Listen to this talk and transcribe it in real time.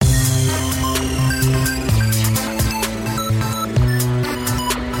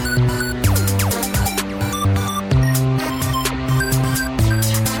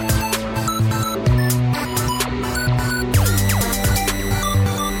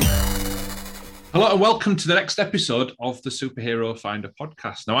Hello and welcome to the next episode of the Superhero Finder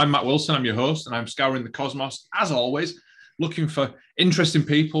podcast. Now, I'm Matt Wilson, I'm your host, and I'm scouring the cosmos, as always, looking for interesting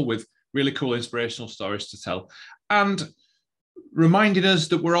people with really cool inspirational stories to tell, and reminding us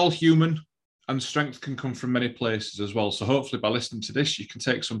that we're all human and strength can come from many places as well. So hopefully by listening to this, you can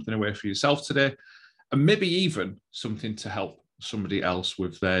take something away for yourself today, and maybe even something to help somebody else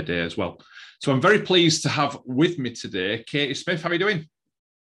with their day as well. So I'm very pleased to have with me today, Katie Smith. How are you doing?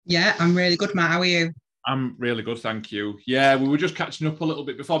 Yeah, I'm really good, Matt. How are you? I'm really good, thank you. Yeah, we were just catching up a little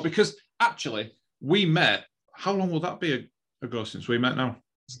bit before because actually we met. How long will that be ago since we met now?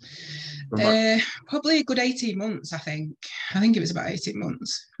 Probably a good 18 months, I think. I think it was about 18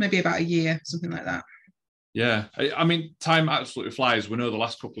 months, maybe about a year, something like that. Yeah, I mean, time absolutely flies. We know the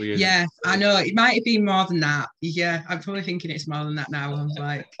last couple of years. Yeah, I know. It might have been more than that. Yeah, I'm probably thinking it's more than that now. I was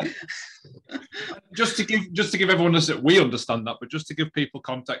like, just to give everyone that we understand that, but just to give people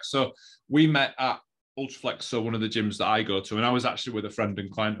context. So we met at Ultraflex, so one of the gyms that I go to, and I was actually with a friend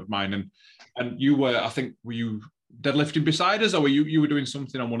and client of mine, and you were, I think, were you deadlifting beside us, or were you were doing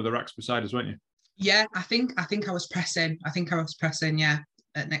something on one of the racks beside us, weren't you? yeah, I was pressing. I think I was pressing. Yeah,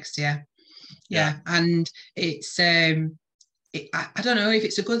 next year. Yeah. Yeah, and it's I don't know if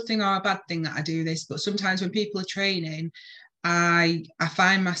it's a good thing or a bad thing that I do this, but sometimes when people are training, I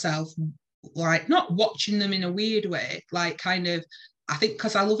find myself like not watching them in a weird way, like kind of I think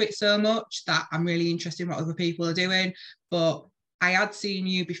because I love it so much that I'm really interested in what other people are doing. But I had seen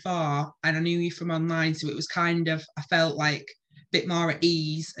you before and I knew you from online, so it was kind of I felt like a bit more at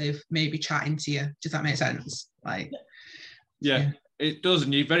ease of maybe chatting to you. Does that make sense? Like, Yeah, it does.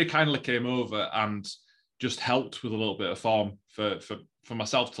 And you very kindly came over and just helped with a little bit of form for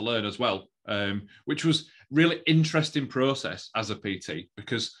myself to learn as well, which was really interesting process as a PT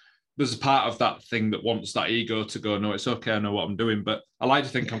because there's a part of that thing that wants that ego to go, no, it's okay, I know what I'm doing. But I like to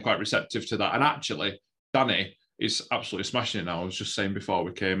think I'm quite receptive to that. And actually, Danny is absolutely smashing it now. I was just saying before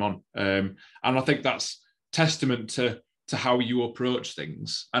we came on. And I think that's testament to how you approach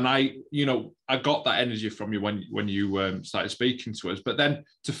things. And I got that energy from you when you started speaking to us. But then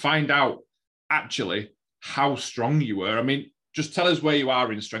to find out actually how strong you were, I mean, just tell us where you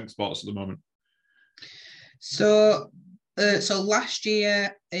are in strength sports at the moment. So last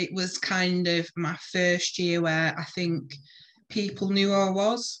year it was kind of my first year where I think people knew who I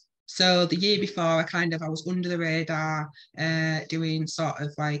was. So the year before, I was under the radar, doing sort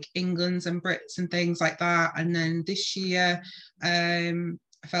of like Englands and Brits and things like that. And then this year, I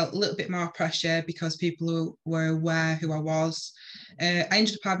felt a little bit more pressure because people were aware who I was. I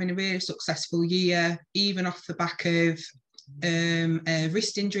ended up having a really successful year, even off the back of a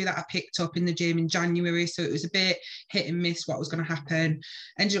wrist injury that I picked up in the gym in January. So it was a bit hit and miss what was going to happen.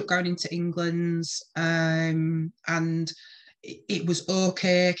 Ended up going into England's and it was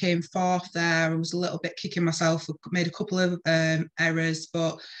okay. I came fourth there. I was a little bit kicking myself, made a couple of errors,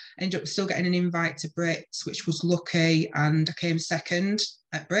 but ended up still getting an invite to Brits, which was lucky. And I came second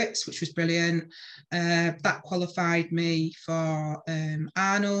at Brits, which was brilliant. That qualified me for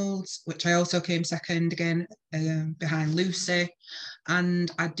Arnold's, which I also came second again behind Lucy.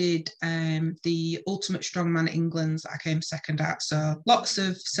 And I did the Ultimate Strongman England's that I came second at. So lots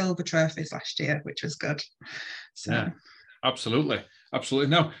of silver trophies last year, which was good. So. Yeah. Absolutely. Absolutely.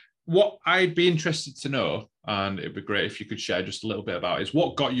 Now, what I'd be interested to know, and it'd be great if you could share just a little bit about, is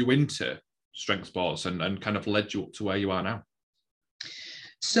what got you into strength sports and kind of led you up to where you are now?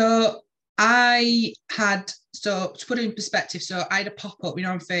 So to put it in perspective, so I had a pop-up,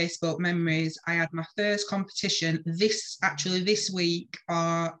 on Facebook memories. I had my first competition this week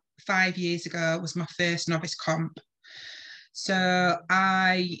or 5 years ago was my first novice comp. So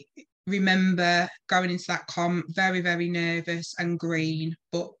I remember going into that comp very, very nervous and green.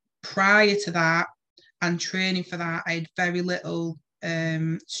 But prior to that and training for that, I had very little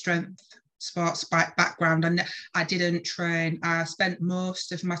strength sports background. And I didn't train. I spent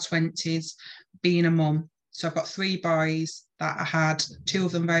most of my 20s being a mum. So I've got 3 boys that I had, 2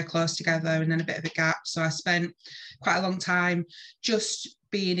 of them very close together and then a bit of a gap. So I spent quite a long time just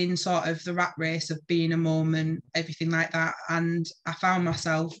being in sort of the rat race of being a mum and everything like that. And I found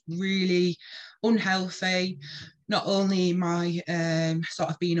myself really unhealthy, not only my sort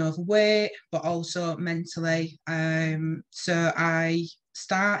of being overweight, but also mentally. So I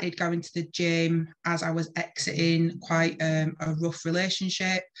started going to the gym as I was exiting quite a rough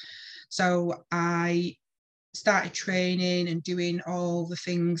relationship. So I started training and doing all the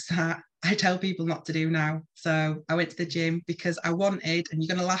things that I tell people not to do now. So I went to the gym because I wanted, and you're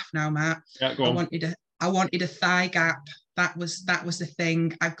going to laugh now, Matt. Yeah, go on. I wanted a thigh gap. That was the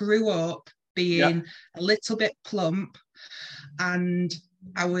thing. I grew up being a little bit plump, and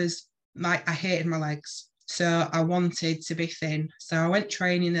I was I hated my legs. So I wanted to be thin. So I went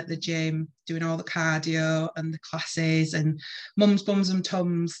training at the gym, doing all the cardio and the classes and mums, bums and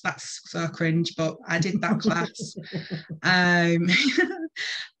tums. That's so cringe, but I did that class. Um,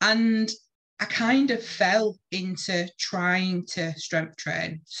 and I kind of fell into trying to strength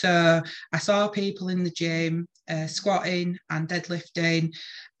train. So I saw people in the gym squatting and deadlifting,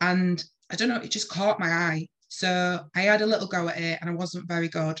 and I don't know, it just caught my eye. So I had a little go at it and I wasn't very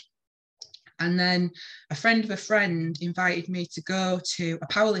good. And then a friend of a friend invited me to go to a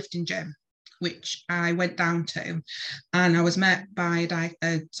powerlifting gym, which I went down to. And I was met by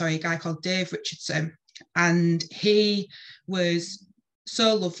a guy called Dave Richardson. And he was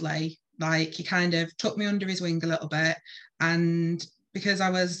so lovely. Like, he kind of took me under his wing a little bit. And because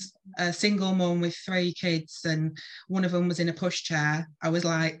I was a single mum with 3 kids and one of them was in a pushchair, I was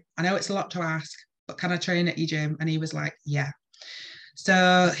like, I know it's a lot to ask, but can I train at your gym? And he was like, yeah.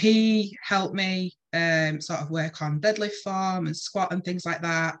 So he helped me sort of work on deadlift form and squat and things like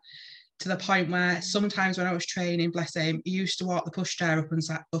that, to the point where sometimes when I was training, bless him, he used to walk the pushchair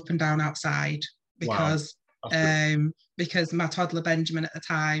up and down outside because because my toddler Benjamin at the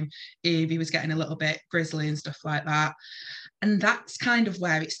time, he was getting a little bit grizzly and stuff like that. And that's kind of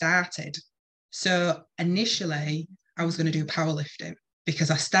where it started. So initially, I was going to do powerlifting because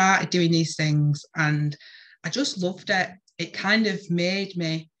I started doing these things and I just loved it. It kind of made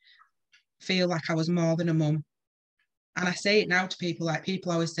me feel like I was more than a mum. And I say it now to people, like,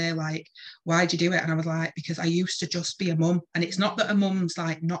 people always say, like, why'd you do it? And I was like, because I used to just be a mum. And it's not that a mum's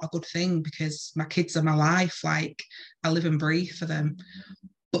like not a good thing, because my kids are my life. Like, I live and breathe for them.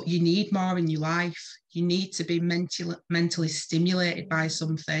 But you need more in your life. You need to be mentally stimulated by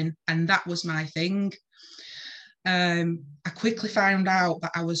something. And that was my thing. I quickly found out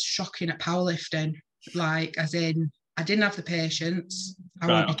that I was shocking at powerlifting, like, as in, I didn't have the patience. I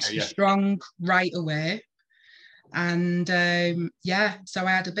wanted to be strong right away. And so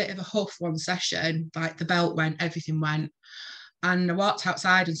I had a bit of a huff one session, like the belt went, everything went. And I walked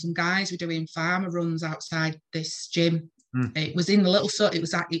outside and some guys were doing farmer runs outside this gym. It was in the little, it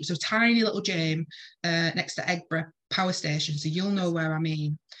was a tiny little gym next to Eggborough Power Station. So you'll know where I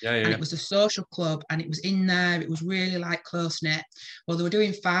mean. And it was a social club and it was in there. It was really like close knit. Well, they were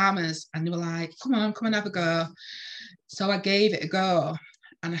doing farmers and they were like, come on, have a go. So I gave it a go.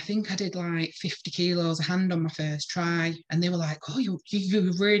 And I think I did like 50 kilos a hand on my first try. And they were like, oh, you're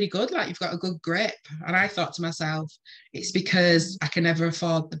really good. Like, you've got a good grip. And I thought to myself, it's because I can never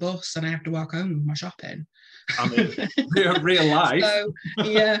afford the bus and I have to walk home with my shopping. I mean, real life.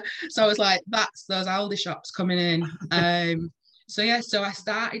 So I was like, that's those Aldi shops coming in. So I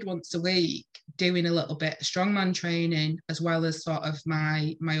started once a week doing a little bit of strongman training as well as sort of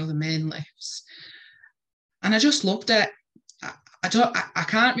my other main lifts. And I just loved it. I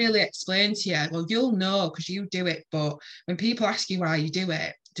can't really explain to you. Well, you'll know because you do it, but when people ask you why you do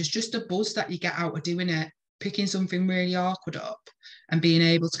it, there's just a buzz that you get out of doing it. Picking something really awkward up and being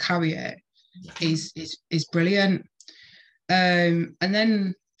able to carry it is brilliant. And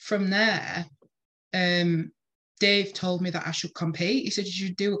then from there, Dave told me that I should compete. He said you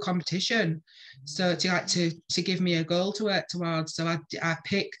should do a competition, so to give me a goal to work towards. So I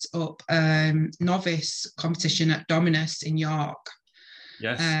picked up novice competition at Dominus in York.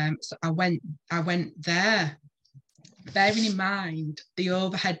 Yes. So I went there. Bearing in mind the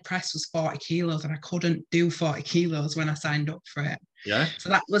overhead press was 40 kilos and I couldn't do 40 kilos when I signed up for it. Yeah. So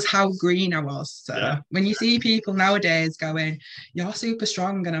that was how green I was. So when you see people nowadays going, you're super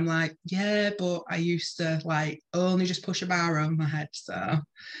strong, and I'm like, yeah, but I used to like only just push a bar over my head. So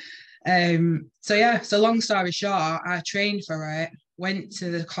long story short, I trained for it, went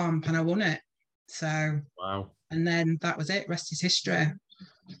to the comp and I won it. So wow. And then that was it. Rest is history.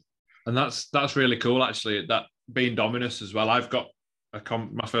 And that's really cool, actually, that being Dominus as well. I've got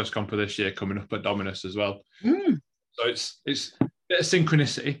my first comp of this year coming up at Dominus as well. So it's a bit of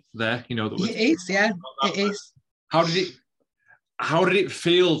synchronicity there, you know. It is, yeah, it is. How did it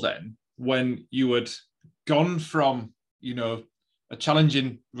feel then when you had gone from, you know, a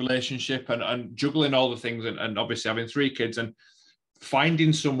challenging relationship and juggling all the things and obviously having 3 kids and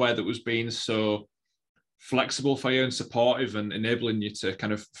finding somewhere that was being so flexible for you and supportive and enabling you to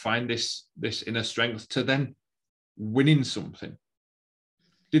kind of find this inner strength to then winning something?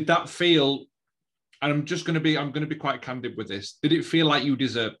 Did that feel, and I'm going to be quite candid with this, did it feel like you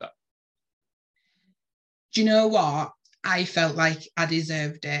deserved that? Do you know what? I felt like I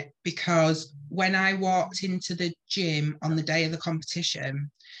deserved it, because when I walked into the gym on the day of the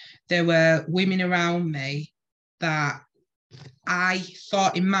competition, there were women around me that I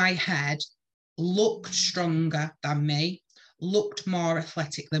thought in my head looked stronger than me, looked more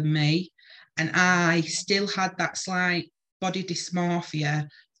athletic than me. And I still had that slight body dysmorphia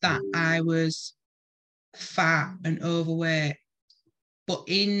that I was fat and overweight. But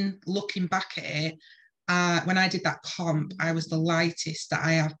in looking back at it, when I did that comp, I was the lightest that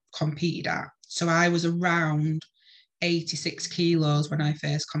I have competed at. So I was around 86 kilos when I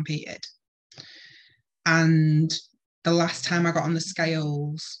first competed. And the last time I got on the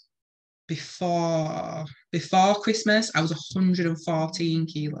scales before Christmas, I was 114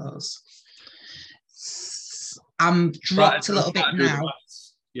 kilos. I'm dropped a little bit now.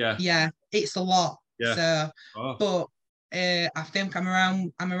 Yeah, it's a lot. Yeah. So, but I think I'm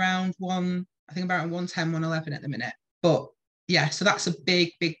around one. I think about 110, 111 at the minute. But yeah, so that's a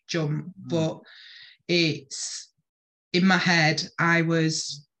big jump. But it's in my head. I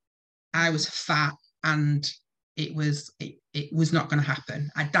was fat, and it was not going to happen.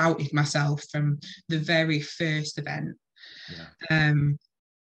 I doubted myself from the very first event. Yeah.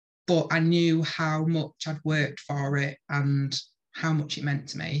 But I knew how much I'd worked for it and how much it meant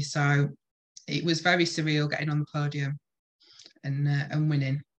to me. So it was very surreal getting on the podium and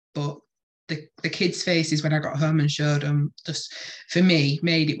winning. But the kids' faces when I got home and showed them, just for me,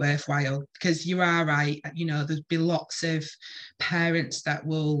 made it worthwhile. Because you are right, you know, there'd be lots of parents that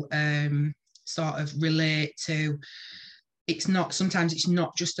will sort of relate to. Sometimes it's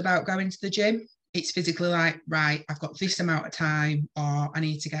not just about going to the gym. It's physically like, right, I've got this amount of time, or I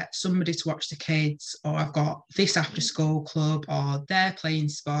need to get somebody to watch the kids, or I've got this after school club, or they're playing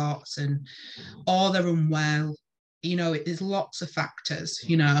sports, or they're unwell. You know, there's lots of factors.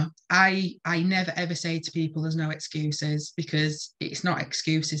 You know, I never ever say to people there's no excuses, because it's not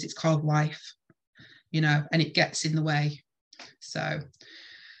excuses, it's called life, you know, and it gets in the way. So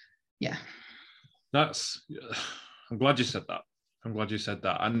yeah. I'm glad you said that.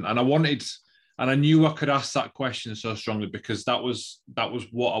 And I wanted, and I knew I could ask that question so strongly, because that was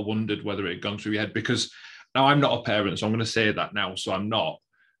what I wondered, whether it had gone through your head. Because now I'm not a parent, so I'm going to say that now. So I'm not,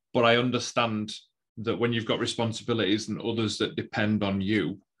 but I understand that when you've got responsibilities and others that depend on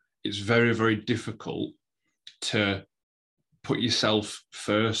you, it's very, very difficult to put yourself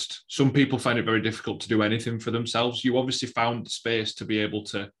first. Some people find it very difficult to do anything for themselves. You obviously found the space to be able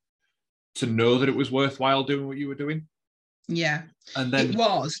to know that it was worthwhile doing what you were doing. Yeah, and then it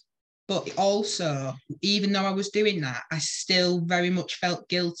was. But also, even though I was doing that, I still very much felt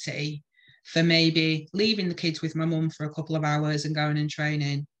guilty for maybe leaving the kids with my mum for a couple of hours and going and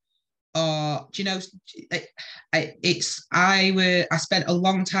training. Or, do you know, I spent a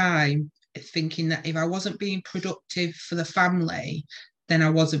long time thinking that if I wasn't being productive for the family, then I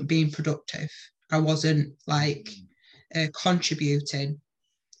wasn't being productive. I wasn't contributing.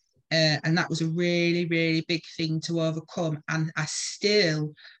 And that was a really, really big thing to overcome. And I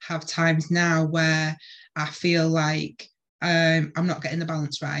still have times now where I feel like I'm not getting the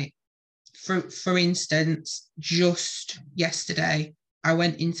balance right. For instance, just yesterday, I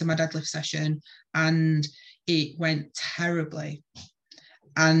went into my deadlift session and it went terribly.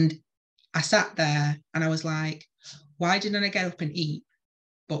 And I sat there and I was like, why didn't I get up and eat?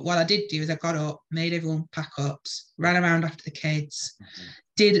 But what I did do is I got up, made everyone pack ups, ran around after the kids,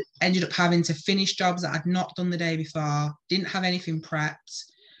 ended up having to finish jobs that I'd not done the day before, didn't have anything prepped,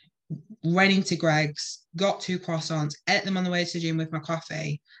 went into Greg's, got 2 croissants, ate them on the way to the gym with my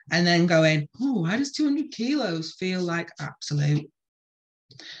coffee, and then going, oh, how does 200 kilos feel like absolute?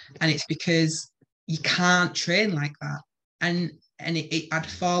 And it's because you can't train like that. And I'd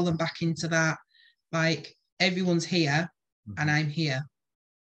fallen back into that, like, everyone's here and I'm here.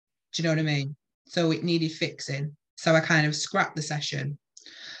 Do you know what I mean? So it needed fixing. So I kind of scrapped the session.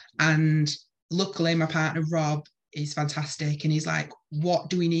 And luckily, my partner, Rob, is fantastic. And he's like, what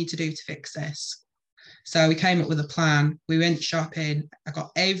do we need to do to fix this? So we came up with a plan. We went shopping. I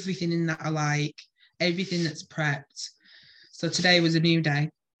got everything in that I like, everything that's prepped. So today was a new day.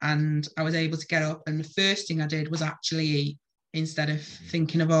 And I was able to get up. And the first thing I did was actually eat, instead of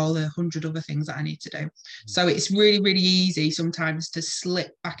thinking of all the 100 other things that I need to do. So it's really, really easy sometimes to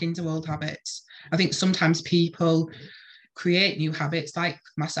slip back into old habits. I think sometimes people create new habits, like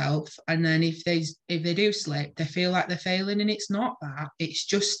myself, and then if they do slip, they feel like they're failing, and it's not that. It's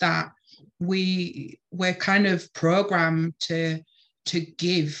just that we're kind of programmed to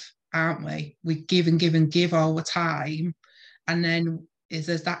give, aren't we? We give and give and give all the time, and then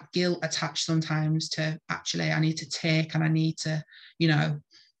there's that guilt attached sometimes to, actually, I need to take, and I need to,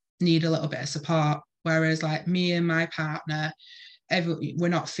 need a little bit of support. Whereas like me and my partner, we're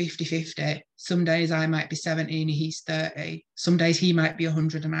not 50-50. Some days I might be 70 and he's 30. Some days he might be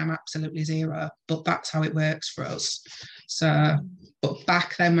 100 and I'm absolutely zero. But that's how it works for us. So, but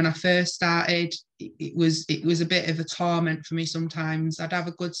back then when I first started, it was a bit of a torment for me sometimes. I'd have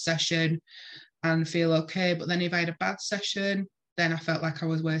a good session and feel okay, but then if I had a bad session, then I felt like I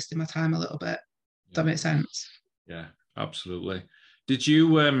was wasting my time a little bit. Does that make sense? Yeah, absolutely. Did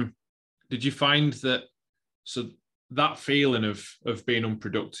you find that, so that feeling of being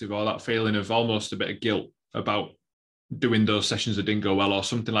unproductive, or that feeling of almost a bit of guilt about doing those sessions that didn't go well, or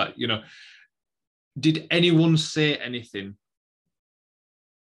something like, did anyone say anything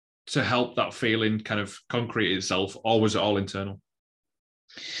to help that feeling kind of concrete itself, or was it all internal?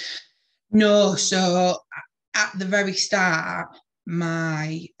 No, so at the very start,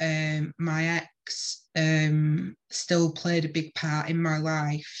 my ex still played a big part in my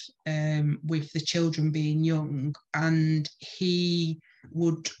life, with the children being young, and he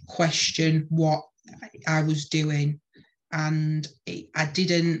would question what I was doing, and I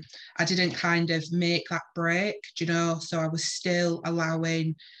didn't kind of make that break, so I was still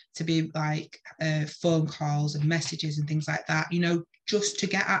allowing to be like phone calls and messages and things like that, just to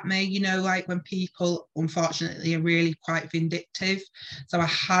get at me, like when people unfortunately are really quite vindictive. So I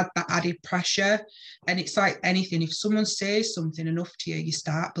had that added pressure, and it's like anything, if someone says something enough to you, you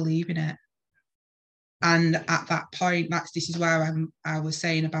start believing it. And at that point, this is where I was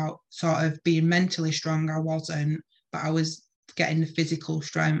saying about sort of being mentally strong. I wasn't, but I was getting the physical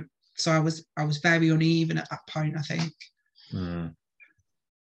strength. So I was very uneven at that point, I think. Mm.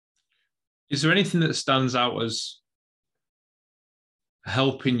 Is there anything that stands out as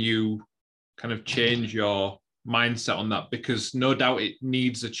helping you kind of change your mindset on that? Because no doubt it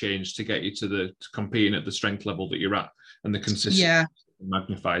needs a change to get you to competing at the strength level that you're at, and the consistency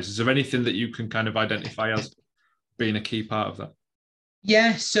magnifies. Is there anything that you can kind of identify as being a key part of that?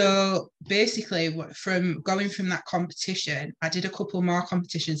 Yeah, so basically from going from that competition, I did a couple more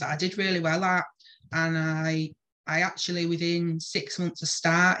competitions that I did really well at, and I actually, within 6 months of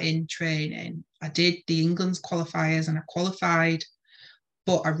starting training, I did the England's qualifiers and I qualified,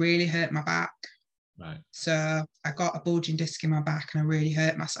 but I really hurt my back. Right. So I got a bulging disc in my back and I really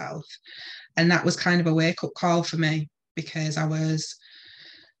hurt myself. And that was kind of a wake-up call for me, because I was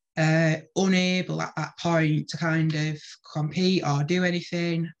unable at that point to kind of compete or do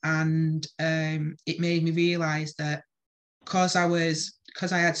anything. And it made me realise that because I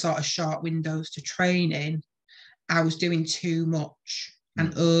had sort of short windows to training, I was doing too much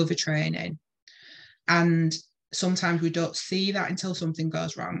and overtraining. And sometimes we don't see that until something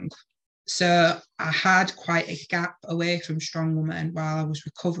goes wrong. So I had quite a gap away from Strongman while I was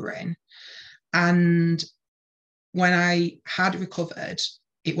recovering. And when I had recovered,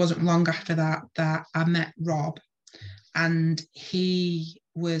 it wasn't long after that I met Rob, and he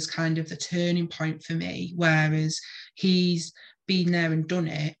was kind of the turning point for me, whereas he's been there and done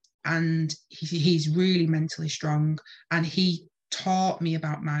it, and he's really mentally strong, and he taught me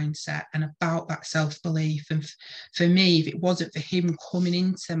about mindset and about that self-belief. And for me, if it wasn't for him coming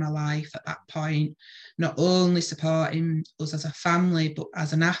into my life at that point, not only supporting us as a family, but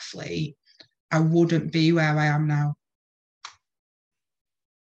as an athlete, I wouldn't be where I am now.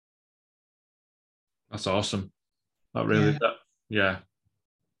 That's awesome. That really, yeah.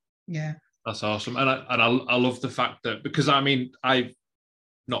 That's awesome. And I love the fact that, because I mean, I've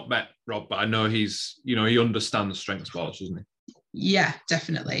not met Rob, but I know he's, he understands strength sports, doesn't he? Yeah,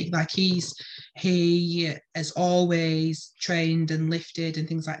 definitely. Like he has always trained and lifted and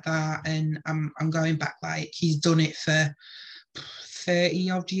things like that. And I'm going back, like he's done it for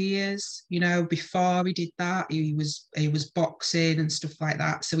 30 odd years. Before he did that, he was boxing and stuff like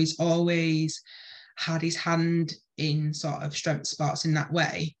that. So he's always had his hand in sort of strength sports in that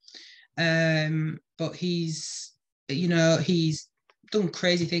way. But he's done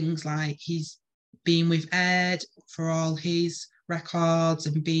crazy things, like he's been with Ed for all his records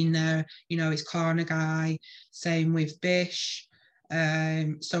and been there, his corner guy, same with Bish.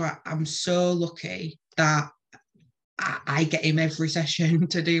 So I'm so lucky that I get him every session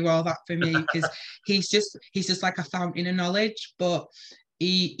to do all that for me, because he's just like a fountain of knowledge. But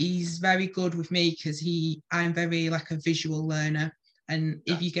he's very good with me, because I'm very like a visual learner. And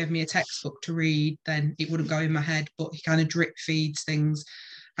if you gave me a textbook to read, then it wouldn't go in my head, but he kind of drip feeds things.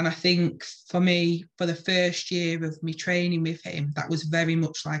 And I think for me, for the first year of me training with him, that was very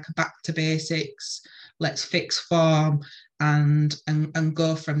much like a back to basics, let's fix form and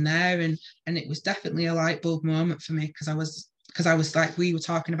go from there. And it was definitely a light bulb moment for me, because I was like we were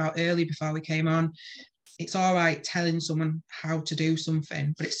talking about earlier before we came on, it's all right telling someone how to do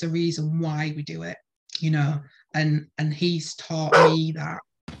something, but it's the reason why we do it, and he's taught me that.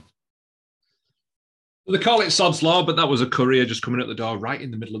 They call it Sod's Law, but that was a courier just coming at the door right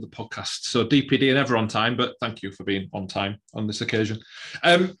in the middle of the podcast. So DPD never on time, but thank you for being on time on this occasion.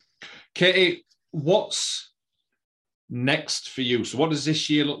 Katie, what's next for you? So what does this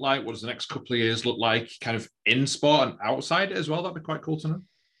year look like? What does the next couple of years look like? Kind of in sport and outside it as well? That'd be quite cool to know.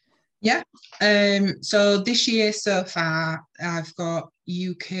 Yeah. So this year so far, I've got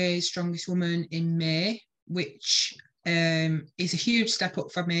UK Strongest Woman in May, which is a huge step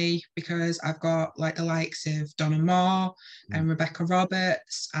up for me because I've got like the likes of Donna Moore and Rebecca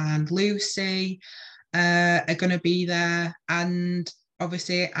Roberts and Lucy are going to be there. And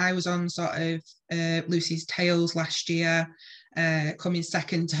obviously I was on sort of Lucy's tails last year, coming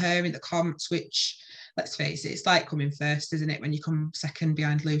second to her in the comps, which, let's face it, it's like coming first, isn't it, when you come second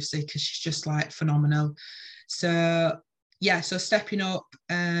behind Lucy, because she's just like phenomenal. So yeah, so stepping up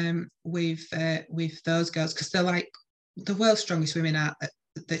with those girls, because they're like the world's strongest women are.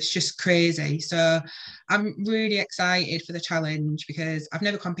 That's just crazy. So I'm really excited for the challenge because I've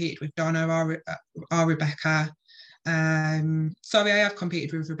never competed with Donna or Rebecca. Sorry, I have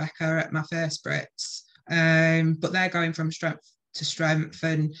competed with Rebecca at my first Brits, but they're going from strength to strength.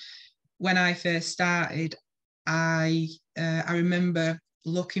 And when I first started, I remember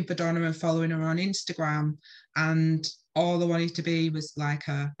looking for Donna and following her on Instagram, and all I wanted to be was like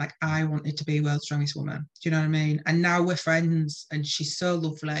her. Like, I wanted to be world's strongest woman. Do you know what I mean? And now we're friends, and she's so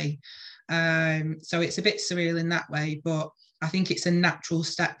lovely. So it's a bit surreal in that way, but I think it's a natural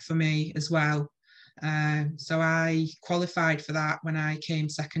step for me as well. So I qualified for that when I came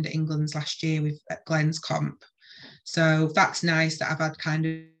second at England's last year at Glenn's comp. So that's nice that I've had kind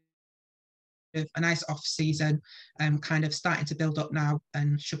of a nice off season, kind of starting to build up now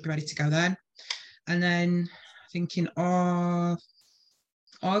and should be ready to go then. And then thinking of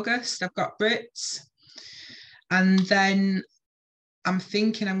August, I've got Brits. And then I'm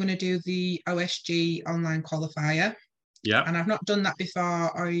thinking I'm going to do the OSG online qualifier. Yeah. And I've not done that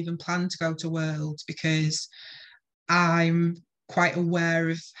before or even planned to go to Worlds because I'm quite aware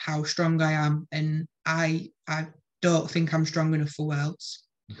of how strong I am. And I don't think I'm strong enough for Worlds.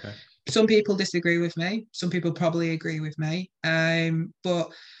 Okay. Some people disagree with me. Some people probably agree with me.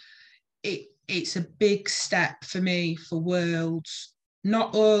 But it's a big step for me for Worlds,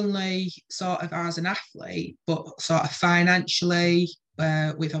 not only sort of as an athlete, but sort of financially,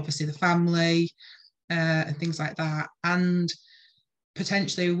 with obviously the family and things like that. And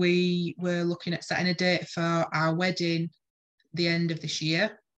potentially we were looking at setting a date for our wedding the end of this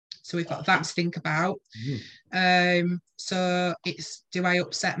year. So we've got that to think about. So it's, do I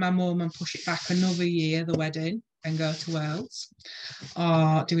upset my mum and push it back another year, the wedding, and go to Worlds,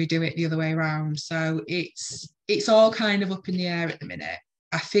 or do we do it the other way around? So it's all kind of up in the air at the minute.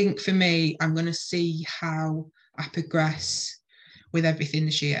 I think for me, I'm going to see how I progress with everything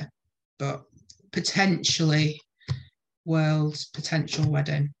this year, but potentially Worlds, potential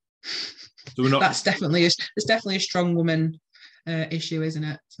wedding. So that's definitely a strong woman issue, isn't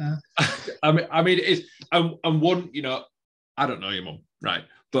it? So I mean, it's and one, you know, I don't know your mum, right?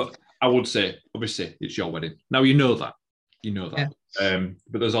 But I would say, obviously, it's your wedding. Now you know that. Yeah.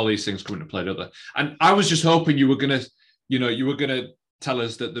 But there's all these things coming to play, don't there? And I was just hoping you were gonna tell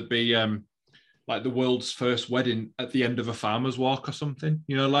us that there'd be like the world's first wedding at the end of a farmer's walk or something.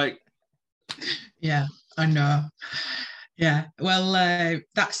 You know, like. Yeah, I know. Yeah. Well,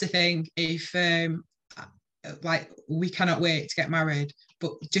 that's the thing. If like, we cannot wait to get married,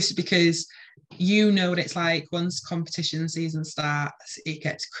 but just because you know what it's like once competition season starts, it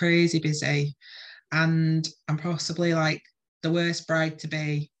gets crazy busy, and I'm possibly like the worst bride to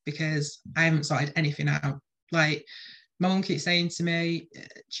be because I haven't sorted anything out. Like, my mum keeps saying to me, do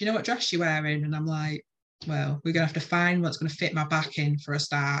you know what dress you're wearing? And I'm like, well, we're gonna have to find what's gonna fit my back in for a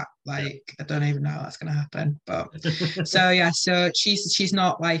start. Like, I don't even know how that's gonna happen. But so yeah, so she's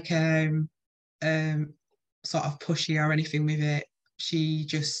not like sort of pushy or anything with it.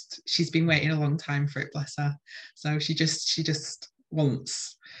 She's been waiting a long time for it, bless her. So she just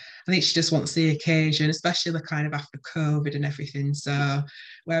wants, I think she just wants the occasion, especially the kind of after COVID and everything. So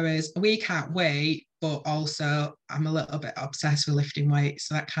whereas we can't wait, but also I'm a little bit obsessed with lifting weights.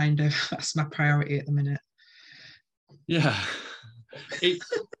 So that's my priority at the minute. Yeah.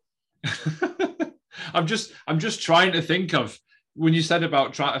 I'm just trying to think of, when you said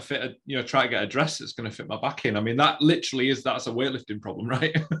about try to get a dress that's going to fit my back in. I mean, that literally that's a weightlifting problem,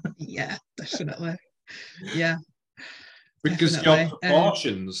 right? Yeah, definitely. Yeah. Because definitely. Your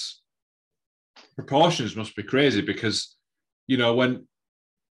proportions must be crazy, because, you know, when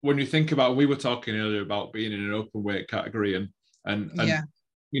you think about, we were talking earlier about being in an open weight category and yeah,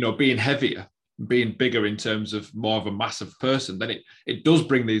 you know, being heavier, being bigger in terms of more of a massive person, then it does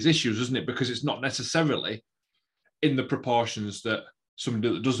bring these issues, doesn't it? Because it's not necessarily in the proportions that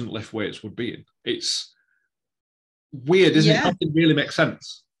somebody that doesn't lift weights would be in. It's weird, isn't it? Nothing really makes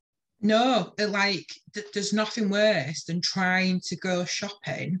sense. No, there's nothing worse than trying to go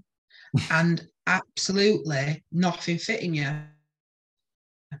shopping and absolutely nothing fitting you.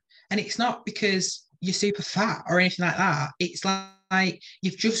 And it's not because you're super fat or anything like that. It's like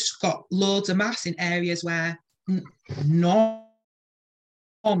you've just got loads of mass in areas where normal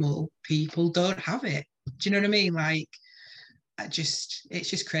people don't have it. Do you know what I mean? Like, it's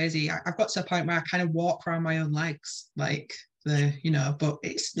just crazy. I've got to a point where I kind of walk around my own legs, like but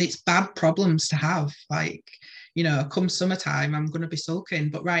it's bad problems to have. Like, come summertime, I'm going to be sulking,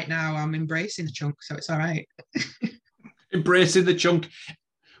 but right now I'm embracing the chunk, so it's all right. Embracing the chunk.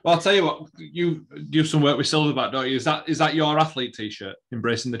 Well, I'll tell you what, you do some work with Silverback, don't you? Is that your athlete t-shirt,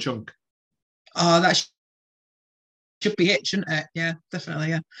 embracing the chunk? Oh, that should be it, shouldn't it? Yeah, definitely,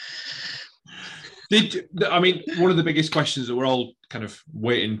 yeah. One of the biggest questions that we're all kind of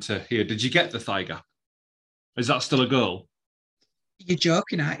waiting to hear, did you get the thigh gap? Is that still a goal? You're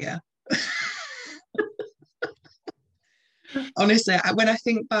joking, aren't you? Honestly, when I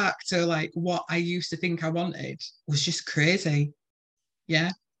think back to like what I used to think I wanted was just crazy. Yeah.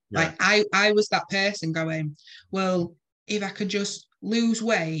 Like I was that person going, well, if I could just lose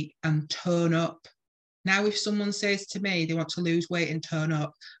weight and tone up. Now, if someone says to me they want to lose weight and tone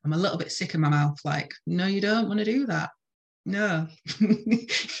up, I'm a little bit sick in my mouth. Like, no, you don't want to do that. No.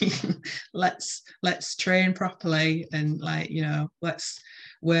 let's train properly and let's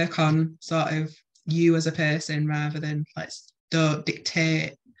work on sort of you as a person rather than don't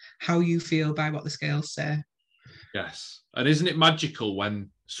dictate how you feel by what the scales say. Yes. And isn't it magical when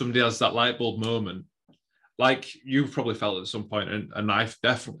somebody has that light bulb moment? Like you've probably felt at some point, and I've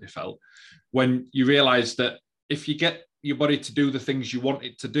definitely felt, when you realise that if you get your body to do the things you want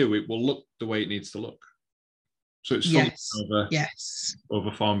it to do, it will look the way it needs to look. So it's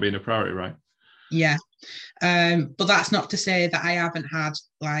over form being a priority, right? Yeah. But that's not to say that I haven't had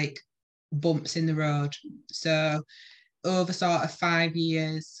like bumps in the road. So over sort of 5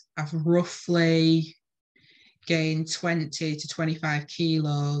 years, I've roughly gained 20 to 25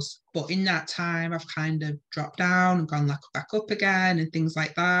 kilos. But in that time, I've kind of dropped down and gone back up again and things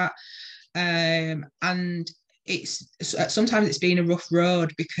like that. And sometimes it's been a rough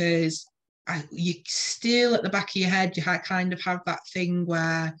road because you still at the back of your head, you kind of have that thing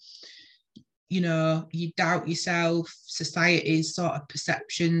where, you doubt yourself, society's sort of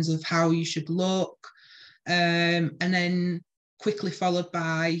perceptions of how you should look. And then quickly followed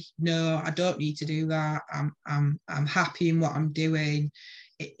by, no, I don't need to do that. I'm happy in what I'm doing.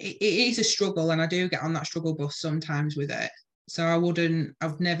 It is a struggle, and I do get on that struggle bus sometimes with it. So I would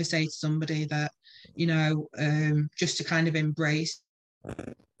never say to somebody that, just to kind of embrace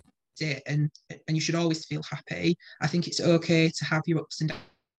it and you should always feel happy. I think it's okay to have your ups and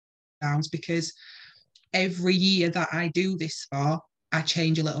downs, because every year that I do this for, I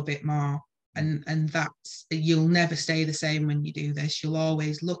change a little bit more. And that's, you'll never stay the same when you do this. You'll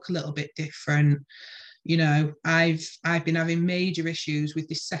always look a little bit different. I've been having major issues with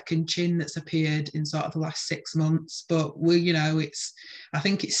this second chin that's appeared in sort of the last 6 months, but I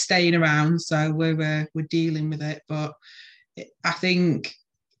think it's staying around, so we're dealing with it. But I think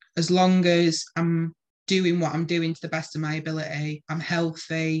as long as I'm doing what I'm doing to the best of my ability, I'm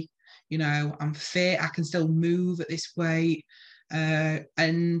healthy, I'm fit, I can still move at this weight,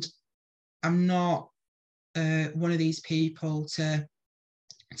 and I'm not one of these people to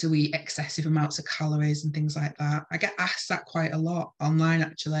eat excessive amounts of calories and things like that. I get asked that quite a lot online,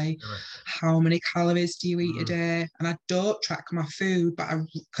 actually. Right. How many calories do you eat a day? And I don't track my food, but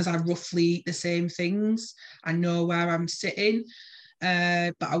because I roughly eat the same things, I know where I'm sitting.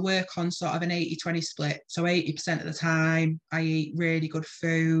 But I work on sort of an 80-20 split. So 80% of the time, I eat really good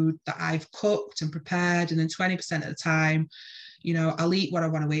food that I've cooked and prepared. And then 20% of the time, I'll eat what I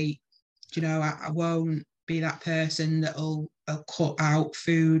want to eat. I won't be that person that'll cut out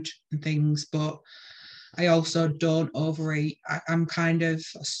food and things, but I also don't overeat. I'm kind of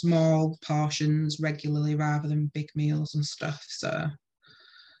small portions regularly rather than big meals and stuff. So,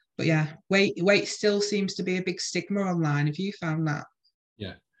 but yeah, weight still seems to be a big stigma online. Have you found that?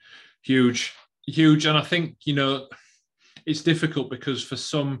 Yeah, huge. And I think, it's difficult because for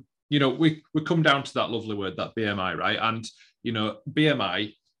some, we come down to that lovely word, that BMI, right? And,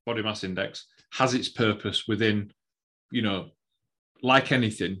 BMI, body mass index, has its purpose within, like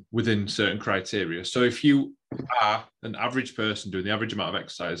anything, within certain criteria. So if you are an average person doing the average amount of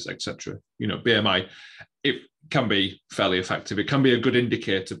exercise, etc., BMI, it can be fairly effective. It can be a good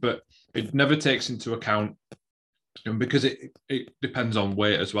indicator. But it never takes into account, and because it depends on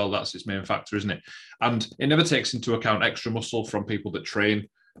weight as well. That's its main factor, isn't it? And it never takes into account extra muscle from people that train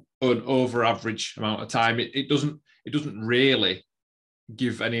an over average amount of time. It doesn't really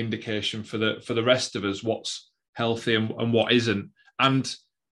give any indication for the rest of us what's healthy and what isn't. And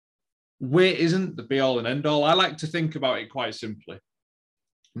weight isn't the be all and end all. I like to think about it quite simply.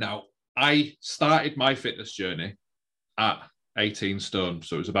 Now, I started my fitness journey at 18 stone,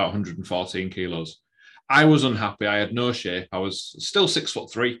 so it was about 114 kilos. I was unhappy. I had no shape. I was still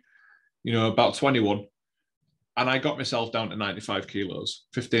 6'3", about 21. And I got myself down to 95 kilos,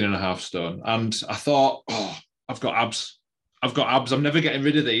 15 and a half stone. And I thought, oh, I've got abs. I'm never getting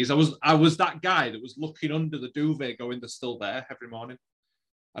rid of these. I was that guy that was looking under the duvet going, they're still there every morning.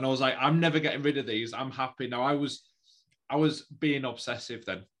 And I was like, I'm never getting rid of these. I'm happy. Now I was being obsessive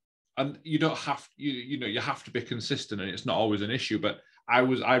then. And you don't have, you have to be consistent, and it's not always an issue. But I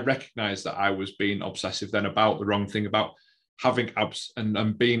recognized that I was being obsessive then about the wrong thing, about having abs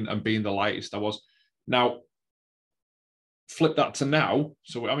and being the lightest I was. Now, flip that to now.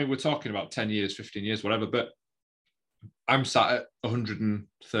 So, I mean, we're talking about 10 years, 15 years, whatever, but I'm sat at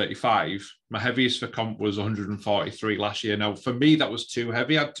 135. My heaviest for comp was 143 last year. Now, for me, that was too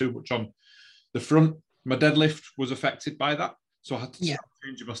heavy. I had too much on the front. My deadlift was affected by that. So I had to start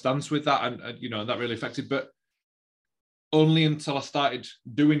changing my stance with that. And that really affected. But only until I started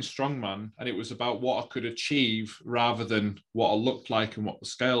doing Strongman, and it was about what I could achieve rather than what I looked like and what the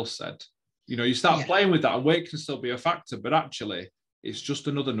scale said. You start playing with that, and weight can still be a factor, but actually it's just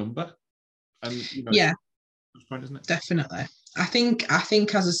another number. And, point, isn't it? Definitely. I think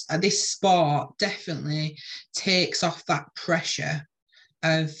as this sport definitely takes off that pressure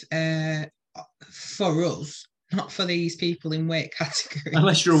of for us, not for these people in weight categories.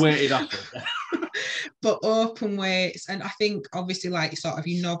 Unless you're a weighted athlete. But open weights, and I think obviously like sort of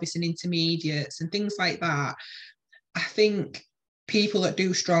your novice and intermediates and things like that. I think people that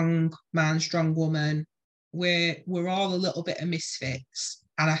do strong man, strong woman, we're all a little bit of misfits.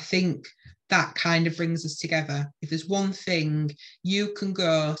 And I think that kind of brings us together. If there's one thing you can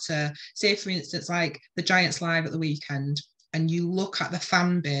go to, say for instance, like the Giants Live at the weekend, and you look at the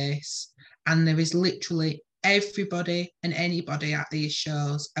fan base, and there is literally everybody and anybody at these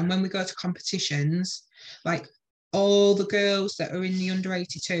shows. And when we go to competitions, like all the girls that are in the under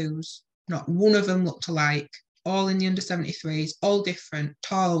 82s, not one of them looked alike. All in the under 73s, all different,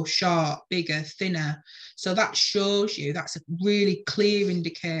 tall, short, bigger, thinner. So that shows you, that's a really clear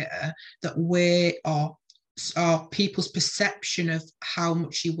indicator that weight or people's perception of how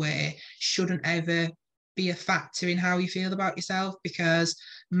much you weigh shouldn't ever be a factor in how you feel about yourself. Because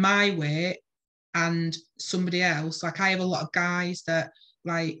my weight and somebody else, like I have a lot of guys that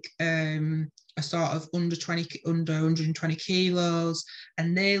like are sort of under 120 kilos,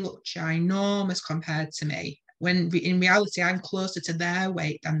 and they look ginormous compared to me, when in reality I'm closer to their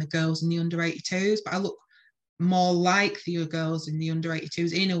weight than the girls in the under 82s, but I look more like the girls in the under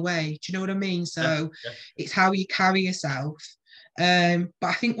 82s in a way. Do you know what I mean? So It's how you carry yourself. But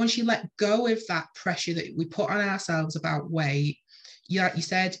I think once you let go of that pressure that we put on ourselves about weight, like you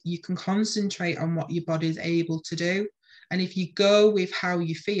said, you can concentrate on what your body is able to do. And if you go with how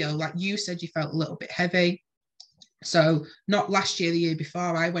you feel, like you said, you felt a little bit heavy. So not last year, the year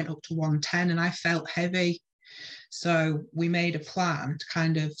before, I went up to 110 and I felt heavy. So we made a plan to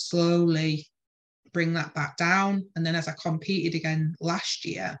kind of slowly bring that back down. And then as I competed again last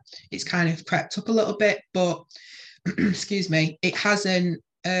year, it's kind of crept up a little bit, but excuse me, it hasn't,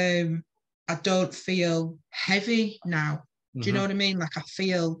 I don't feel heavy now. Do you know what I mean? Like I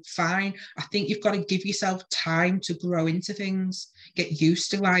feel fine. I think you've got to give yourself time to grow into things, get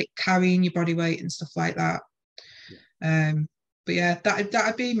used to like carrying your body weight and stuff like that. But yeah,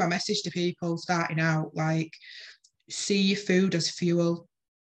 that'd be my message to people starting out. Like, see your food as fuel.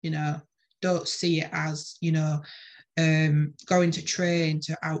 Don't see it as going to train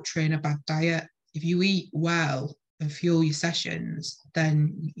to out-train a bad diet. If you eat well and fuel your sessions,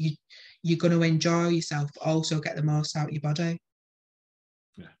 then you're going to enjoy yourself, but also get the most out of your body.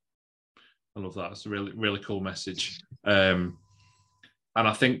 Yeah, I love that. It's a really, really cool message. And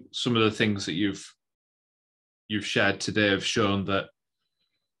I think some of the things that you've shared today have shown that,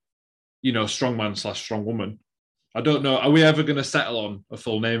 strongman / strong woman. I don't know. Are we ever going to settle on a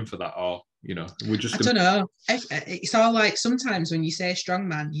full name for that, or we're just? I don't know. It's all like sometimes when you say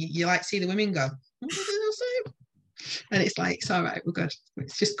strongman, you like see the women go, what did I say? And it's like, it's all right, we're good.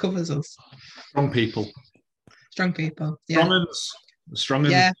 It just covers us. Strong people. Strong people. Yeah. Strong.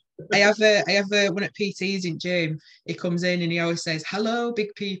 Yeah. I have one at PT's in gym. He comes in and he always says, "Hello,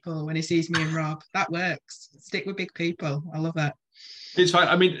 big people," when he sees me and Rob. That works. Stick with big people. I love it. It's fine.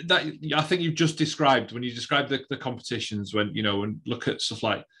 I mean, that I think you've just described when you describe the competitions when and look at stuff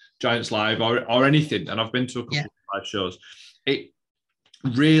like Giants Live or anything. And I've been to a couple of live shows. It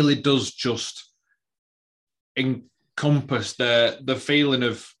really does just encompass the feeling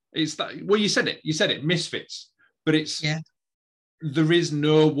of it's that. Well, you said it, misfits, but it's there is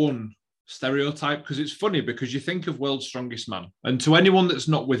no one stereotype because it's funny because you think of World's Strongest Man, and to anyone that's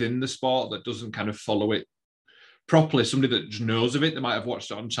not within the sport that doesn't kind of follow it properly, somebody that just knows of it, they might have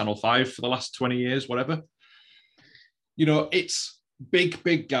watched it on Channel 5 for the last 20 years, whatever. It's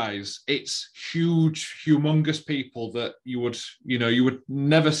big guys. It's huge, humongous people that you would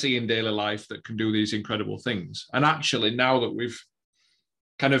never see in daily life that can do these incredible things. And actually, now that we've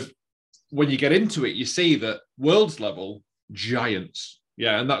kind of, when you get into it, you see that world's level giants.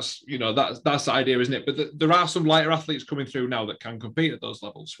 Yeah, and that's the idea, isn't it? But there are some lighter athletes coming through now that can compete at those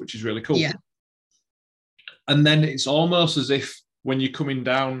levels, which is really cool. Yeah. And then it's almost as if when you're coming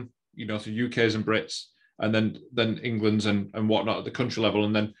down, to UKs and Brits, and then England's and whatnot at the country level,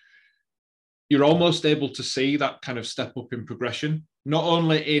 and then you're almost able to see that kind of step up in progression, not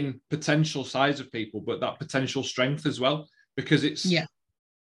only in potential size of people, but that potential strength as well, because it's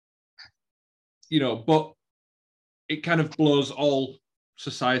but it kind of blows all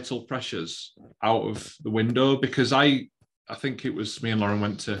societal pressures out of the window because I think it was me and Lauren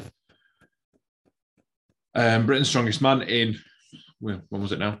went to Britain's Strongest Man in, when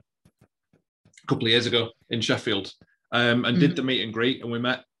was it now? A couple of years ago in Sheffield, and did the meet and greet, and we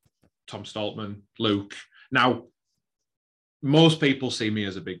met Tom Stoltman, Luke. Now, most people see me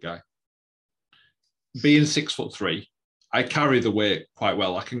as a big guy. Being 6'3", I carry the weight quite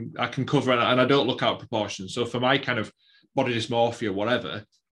well. I can cover, and I don't look out of proportion. So for my kind of body dysmorphia, whatever,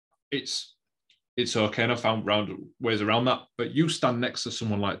 it's okay, and I found ways around that. But you stand next to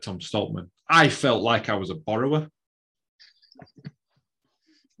someone like Tom Stoltman, I felt like I was a borrower.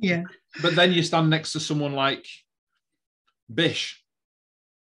 Yeah. But then you stand next to someone like Bish,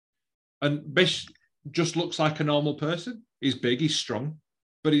 and Bish just looks like a normal person. He's big, he's strong,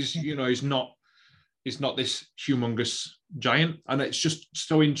 but he's not this humongous giant. And it's just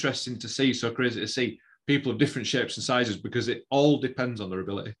so interesting to see, so crazy to see people of different shapes and sizes because it all depends on their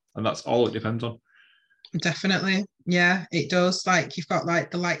ability, and that's all it depends on. Definitely. Yeah, it does. Like you've got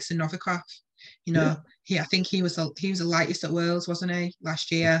like the likes of Novikov, I think he was the lightest at Worlds, wasn't he,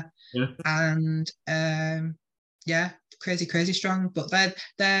 last year? Yeah. And crazy strong. But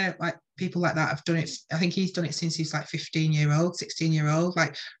they're like people like that have done it. I think he's done it since he's like 15-year-old, 16-year-old.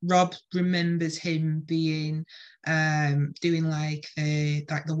 Like Rob remembers him being doing like the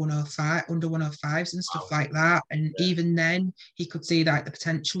 105 under 105s and stuff like that. And even then he could see like the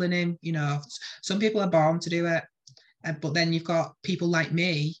potential in him. Some people are born to do it. But then you've got people like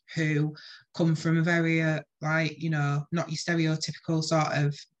me who come from a very not your stereotypical sort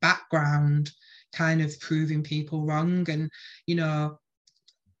of background, kind of proving people wrong. And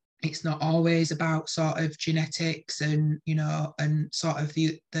it's not always about sort of genetics and and sort of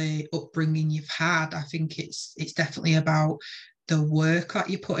the upbringing you've had. I think it's definitely about the work that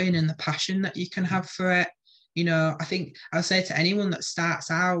you put in and the passion that you can have for it. I think I'll say to anyone that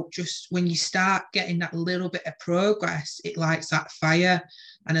starts out, just when you start getting that little bit of progress, it lights that fire.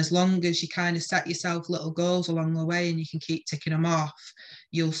 And as long as you kind of set yourself little goals along the way and you can keep ticking them off,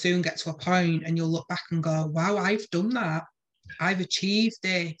 you'll soon get to a point and you'll look back and go, wow, I've done that. I've achieved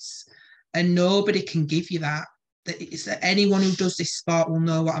this. And nobody can give you that. It's that anyone who does this sport will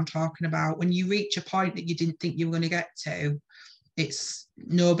know what I'm talking about. When you reach a point that you didn't think you were going to get to, it's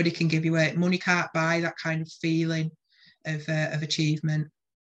nobody can give you it. Money can't buy that kind of feeling of achievement.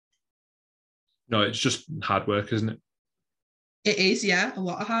 No, it's just hard work, isn't it? It is, yeah, a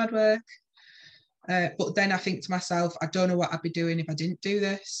lot of hard work. But then I think to myself, I don't know what I'd be doing if I didn't do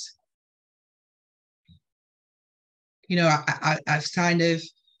this. I've kind of,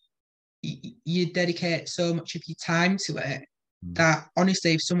 you dedicate so much of your time to it that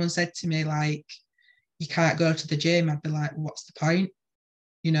honestly, if someone said to me like, you can't go to the gym, I'd be like, what's the point?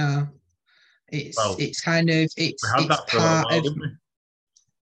 It's kind of, it's part of,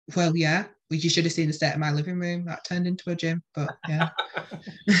 well, yeah, you should have seen the state of my living room. That turned into a gym, but yeah.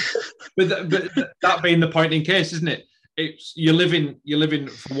 but that being the point in case, isn't it? It's you're living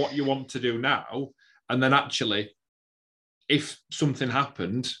for what you want to do now, and then actually, if something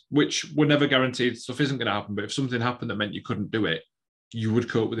happened, which we're never guaranteed stuff isn't going to happen, but if something happened that meant you couldn't do it, you would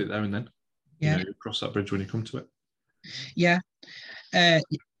cope with it there and then. Yeah, you cross that bridge when you come to it. Yeah,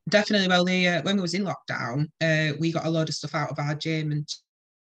 definitely. Well, when we was in lockdown, we got a load of stuff out of our gym and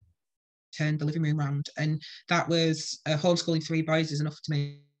turned the living room round, and that was homeschooling 3 boys is enough to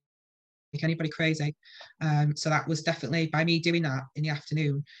make anybody crazy. So that was definitely, by me doing that in the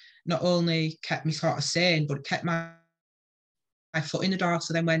afternoon, not only kept me sort of sane, but it kept my foot in the door.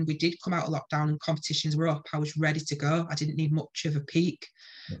 So then when we did come out of lockdown and competitions were up, I was ready to go. I didn't need much of a peak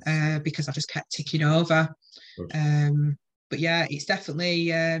because I just kept ticking over. But yeah, it's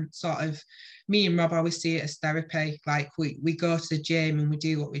definitely sort of, me and Rob always see it as therapy. Like we go to the gym and we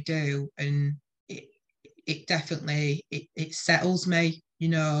do what we do, and it definitely it settles me, you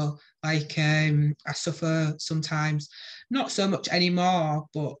know. Like I suffer sometimes, not so much anymore,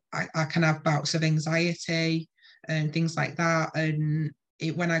 but I can have bouts of anxiety and things like that. And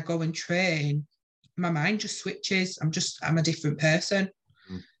when I go and train, my mind just switches. I'm a different person.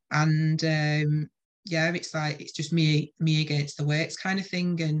 And yeah, it's like it's just me against the weights kind of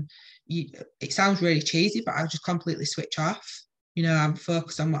thing. And it sounds really cheesy, but I just completely switch off. You know, I'm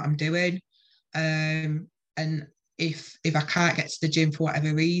focused on what I'm doing. And if I can't get to the gym for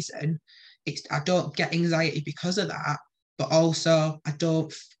whatever reason, I don't get anxiety because of that. But also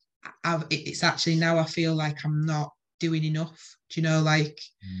it's actually now I feel like I'm not doing enough. Do you know, like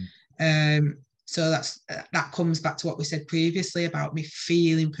so that comes back to what we said previously about me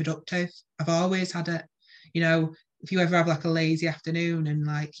feeling productive. I've always had it. You know, if you ever have like a lazy afternoon and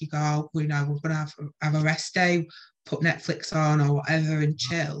like you go, oh, we're gonna have a rest day, put Netflix on or whatever and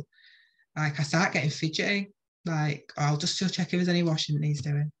chill. Like I start getting fidgety. Like I'll just still check if there's any washing that needs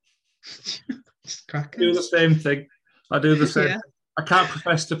doing. Just crackers. I do the same thing. I do the same. Yeah. I can't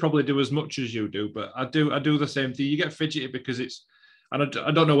profess to probably do as much as you do, but I do the same thing. You get fidgety because it's, and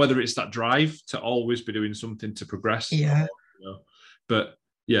I don't know whether it's that drive to always be doing something to progress. Yeah. Or, you know, but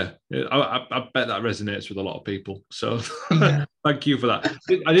yeah, I bet that resonates with a lot of people. So yeah. Thank you for that.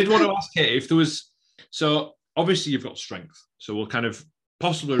 I did want to ask Katie if there was, so obviously you've got strength, so we'll kind of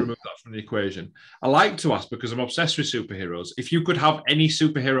possibly remove that from the equation. I like to ask, because I'm obsessed with superheroes, if you could have any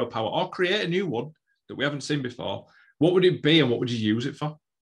superhero power or create a new one that we haven't seen before, what would it be and what would you use it for?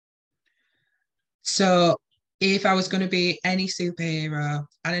 So if I was going to be any superhero,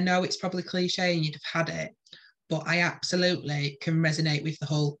 and I know it's probably cliche and you'd have had it, but I absolutely can resonate with the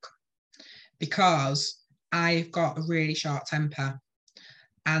Hulk, because I've got a really short temper.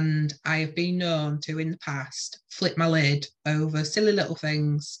 And I have been known to, in the past, flip my lid over silly little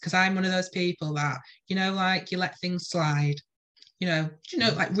things, because I'm one of those people that, you know, like you let things slide, you know,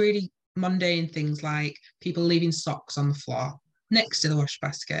 like really mundane things like people leaving socks on the floor next to the wash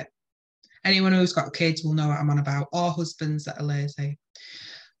basket. Anyone who's got kids will know what I'm on about, or husbands that are lazy.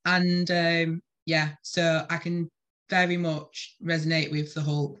 And yeah, so I can very much resonate with the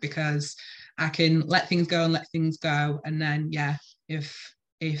Hulk, because I can let things go and let things go. And then, yeah, if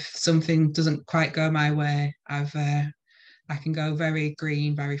something doesn't quite go my way, I can go very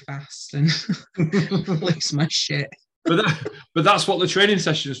green very fast and lose my shit. But that's what the training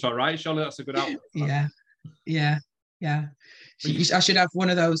session is for, right? Surely that's a good outfit. Yeah. I should have one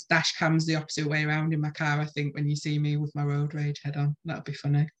of those dash cams the opposite way around in my car, I think, when you see me with my road rage head on. That'd be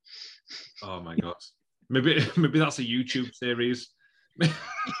funny. Oh my God. Maybe that's a YouTube series.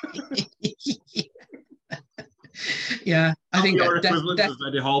 Yeah, I think your equivalent of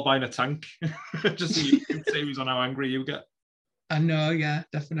Eddie Hall buying a tank. Just a YouTube series on how angry you get. I know, yeah,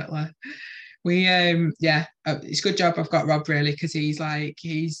 definitely. We it's a good job I've got Rob, really, because he's my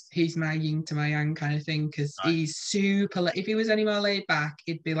yin to my yang kind of thing, because he's super, if he was any more laid back,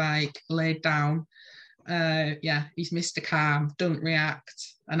 he'd be like laid down. Yeah, he's Mr. Calm, doesn't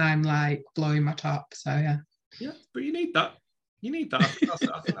react, and I'm like blowing my top. So yeah, but you need that. I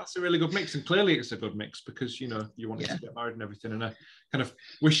think that's a really good mix, and clearly it's a good mix, because you know you want to get married and everything, and I kind of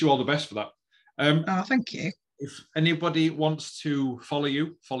wish you all the best for that. Oh, thank you. If anybody wants to follow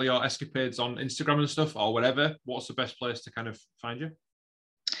your escapades on Instagram and stuff or whatever, what's the best place to kind of find you?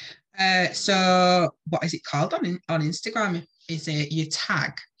 So what is it called on Instagram? Is it your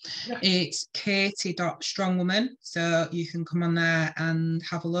tag? Yeah. It's katie.strongwoman. So you can come on there and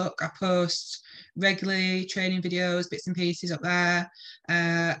have a look. I post regularly training videos, bits and pieces up there.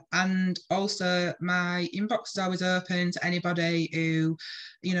 And also my inbox is always open to anybody who,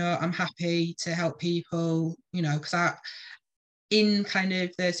 you know, I'm happy to help people, you know, because in kind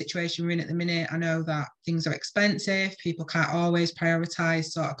of the situation we're in at the minute, I know that things are expensive. People can't always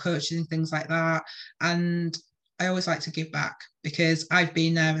prioritize sort of coaches and things like that. And I always like to give back, because I've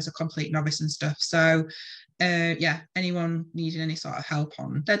been there as a complete novice and stuff. So yeah, anyone needing any sort of help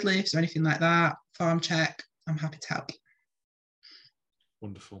on deadlifts or anything like that, form check, I'm happy to help.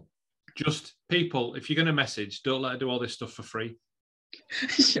 Wonderful. Just people, if you're going to message, don't let her do all this stuff for free.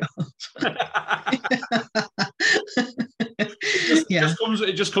 Sure.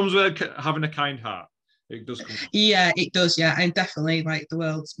 It just comes with having a kind heart. It does come. Yeah, it does. Yeah, I'm definitely like the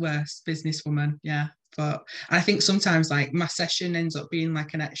world's worst businesswoman. Yeah. But I think sometimes like my session ends up being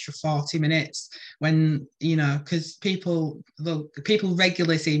like an extra 40 minutes when, you know, because people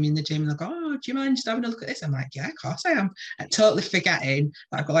regularly see me in the gym and they go, oh, do you mind just having a look at this? I'm like, yeah, of course I am. I'm totally forgetting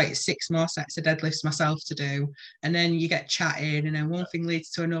that I've got like 6 more sets of deadlifts myself to do. And then you get chatting and then one thing leads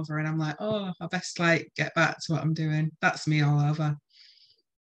to another. And I'm like, oh, I best like get back to what I'm doing. That's me all over.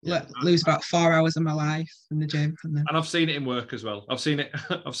 Yeah. Lose about 4 hours of my life in the gym from them. And I've seen it in work as well. I've seen it.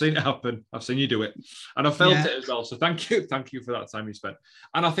 I've seen it happen. I've seen you do it, and I've felt it as well. So thank you for that time you spent.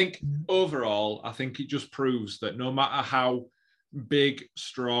 And I think overall, I think it just proves that no matter how big,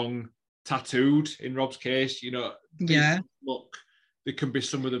 strong, tattooed in Rob's case, you know, look, they can be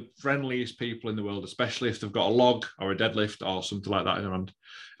some of the friendliest people in the world, especially if they've got a log or a deadlift or something like that in their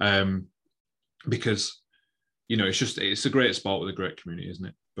hand. Because you know, it's a great sport with a great community, isn't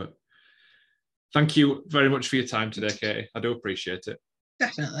it? But thank you very much for your time today, Katie. I do appreciate it.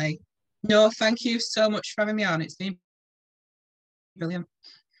 Definitely. No, thank you so much for having me on. It's been brilliant.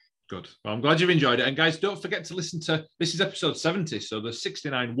 Good. Well, I'm glad you've enjoyed it. And guys, don't forget to listen to, this is episode 70. So there's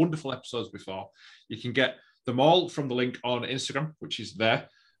 69 wonderful episodes before. You can get them all from the link on Instagram, which is there,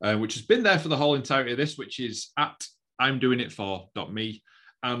 which has been there for the whole entirety of this, which is at imdoingitfor.me.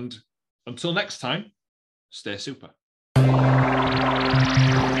 And until next time, stay super.